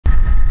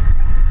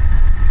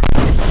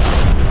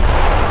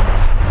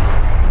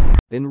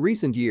In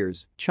recent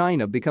years,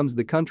 China becomes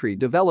the country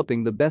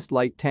developing the best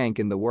light tank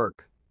in the world.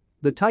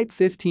 The Type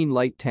 15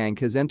 light tank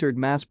has entered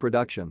mass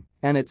production,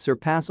 and it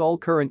surpasses all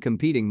current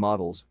competing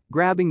models,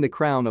 grabbing the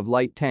crown of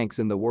light tanks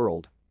in the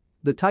world.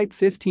 The Type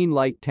 15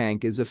 light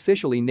tank is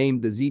officially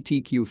named the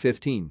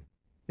ZTZ-15.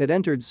 It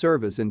entered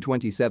service in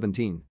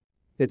 2017.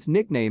 Its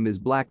nickname is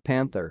Black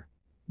Panther.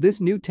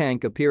 This new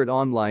tank appeared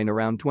online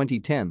around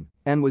 2010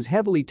 and was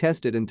heavily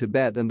tested in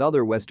Tibet and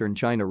other western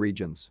China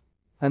regions.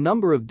 A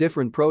number of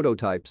different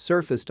prototypes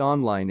surfaced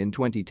online in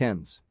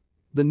 2010s.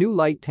 The new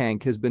light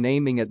tank has been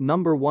aiming at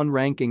 #1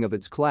 ranking of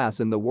its class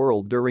in the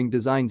world during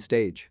design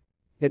stage.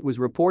 It was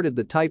reported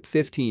the Type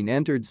 15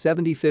 entered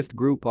 75th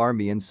Group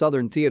Army and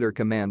Southern Theater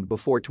Command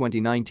before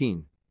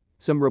 2019.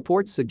 Some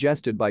reports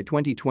suggested by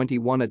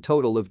 2021 a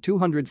total of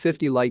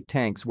 250 light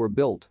tanks were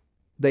built.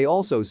 They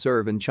also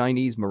serve in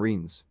Chinese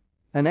Marines.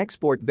 An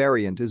export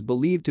variant is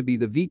believed to be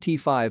the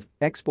VT-5,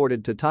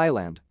 exported to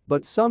Thailand,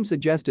 but some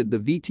suggested the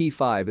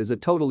VT-5 is a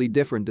totally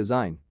different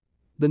design.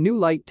 The new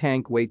light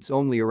tank weighs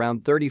only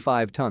around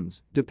 35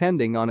 tons,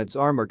 depending on its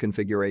armor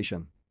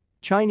configuration.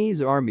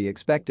 Chinese Army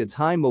expect its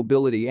high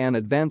mobility and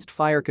advanced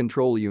fire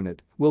control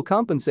unit will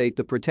compensate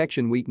the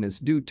protection weakness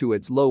due to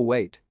its low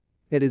weight.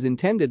 It is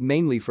intended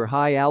mainly for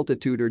high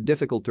altitude or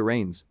difficult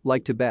terrains,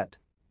 like Tibet.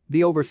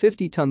 The over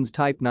 50 tons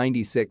Type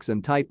 96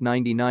 and Type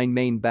 99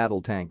 main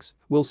battle tanks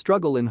will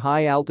struggle in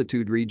high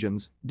altitude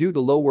regions due to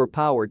lower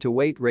power to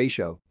weight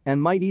ratio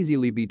and might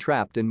easily be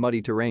trapped in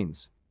muddy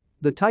terrains.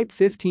 The Type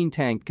 15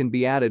 tank can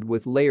be added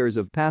with layers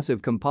of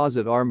passive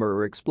composite armor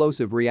or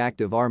explosive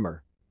reactive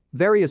armor.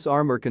 Various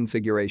armor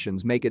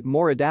configurations make it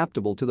more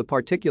adaptable to the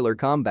particular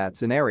combat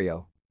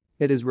scenario.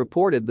 It is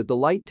reported that the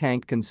light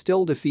tank can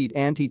still defeat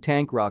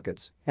anti-tank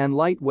rockets and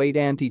lightweight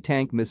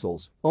anti-tank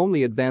missiles.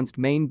 Only advanced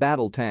main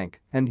battle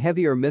tank and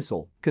heavier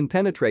missile can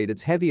penetrate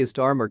its heaviest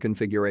armor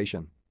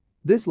configuration.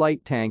 This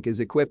light tank is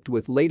equipped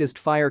with latest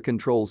fire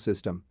control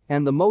system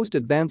and the most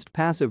advanced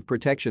passive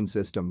protection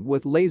system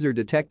with laser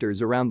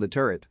detectors around the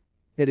turret.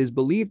 It is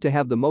believed to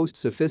have the most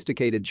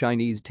sophisticated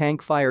Chinese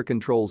tank fire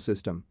control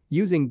system,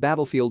 using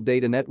battlefield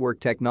data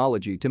network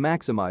technology to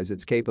maximize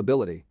its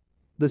capability.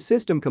 The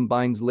system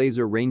combines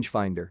laser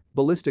rangefinder,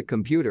 ballistic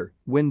computer,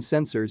 wind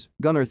sensors,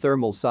 gunner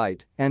thermal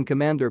sight, and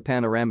commander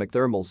panoramic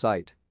thermal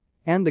sight.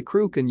 And the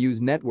crew can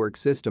use network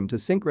system to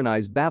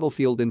synchronize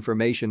battlefield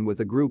information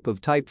with a group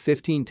of Type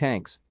 15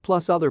 tanks,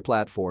 plus other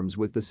platforms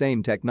with the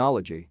same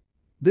technology.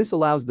 This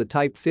allows the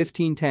Type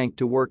 15 tank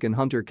to work in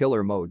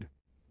hunter-killer mode.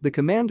 The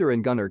commander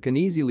and gunner can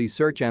easily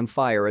search and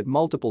fire at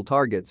multiple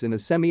targets in a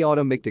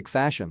semi-automatic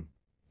fashion.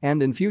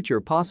 And in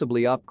future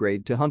possibly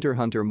upgrade to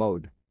hunter-hunter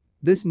mode.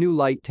 This new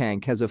light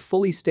tank has a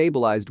fully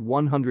stabilized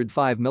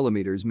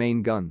 105mm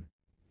main gun.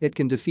 It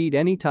can defeat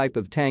any type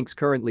of tanks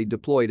currently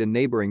deployed in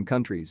neighboring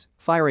countries,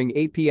 firing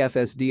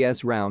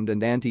APFSDS round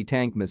and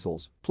anti-tank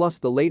missiles, plus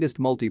the latest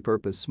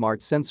multi-purpose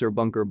smart sensor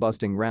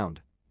bunker-busting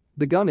round.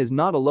 The gun is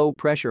not a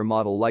low-pressure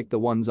model like the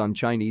ones on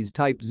Chinese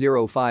Type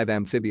 05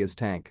 amphibious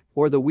tank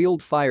or the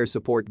wheeled fire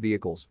support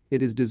vehicles.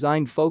 It is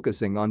designed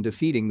focusing on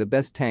defeating the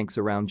best tanks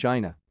around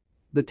China.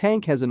 The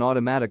tank has an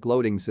automatic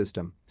loading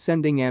system,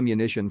 sending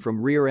ammunition from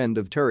rear end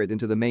of turret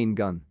into the main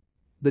gun.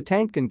 The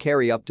tank can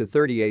carry up to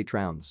 38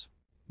 rounds.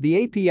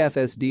 The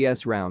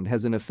APFSDS round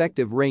has an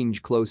effective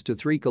range close to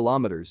 3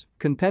 kilometers,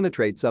 can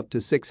penetrates up to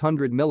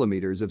 600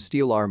 millimeters of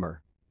steel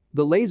armor.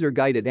 The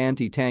laser-guided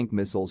anti-tank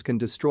missiles can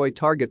destroy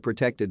target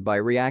protected by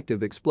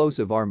reactive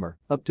explosive armor,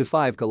 up to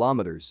 5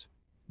 kilometers.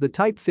 The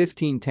Type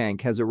 15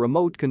 tank has a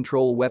remote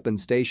control weapon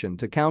station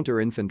to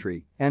counter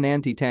infantry and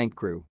anti-tank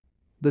crew.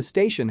 The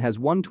station has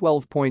one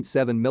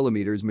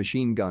 12.7mm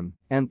machine gun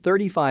and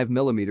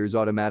 35mm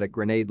automatic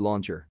grenade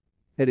launcher.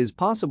 It is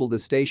possible the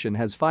station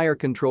has fire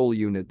control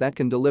unit that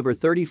can deliver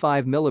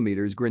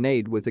 35mm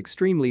grenade with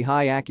extremely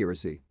high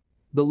accuracy.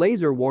 The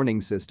laser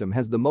warning system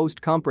has the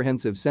most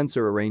comprehensive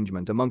sensor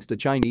arrangement amongst the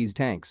Chinese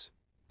tanks.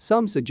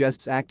 Some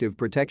suggests active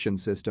protection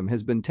system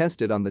has been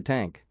tested on the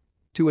tank.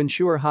 To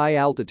ensure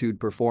high-altitude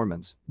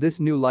performance, this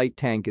new light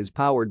tank is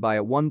powered by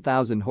a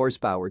 1,000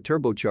 horsepower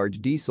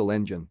turbocharged diesel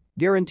engine,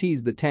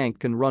 guarantees the tank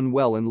can run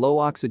well in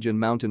low-oxygen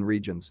mountain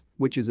regions,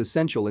 which is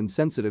essential in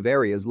sensitive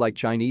areas like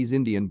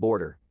Chinese-Indian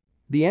border.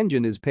 The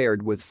engine is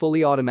paired with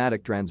fully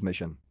automatic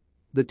transmission.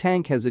 The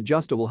tank has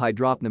adjustable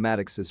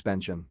hydropneumatic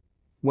suspension.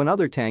 When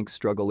other tanks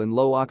struggle in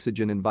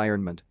low-oxygen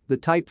environment, the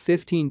Type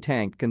 15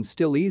 tank can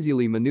still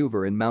easily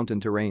maneuver in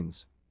mountain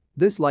terrains.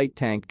 This light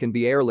tank can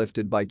be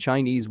airlifted by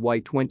Chinese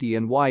Y-20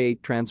 and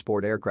Y-8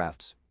 transport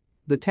aircrafts.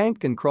 The tank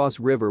can cross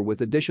river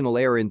with additional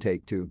air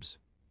intake tubes.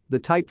 The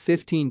Type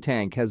 15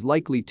 tank has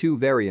likely 2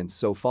 variants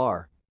so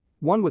far.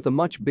 One with a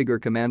much bigger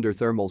commander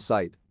thermal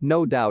sight,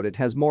 no doubt it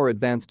has more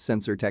advanced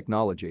sensor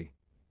technology.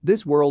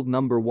 This world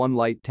 #1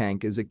 light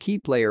tank is a key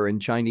player in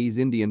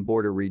Chinese-Indian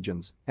border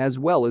regions, as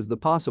well as the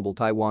possible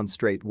Taiwan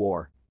Strait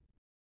War.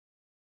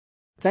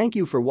 Thank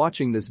you for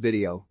watching this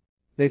video.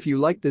 If you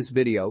liked this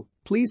video,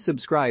 please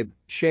subscribe,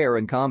 share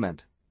and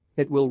comment.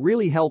 It will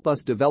really help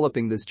us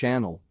developing this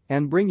channel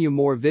and bring you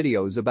more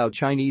videos about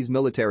Chinese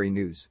military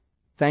news.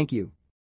 Thank you.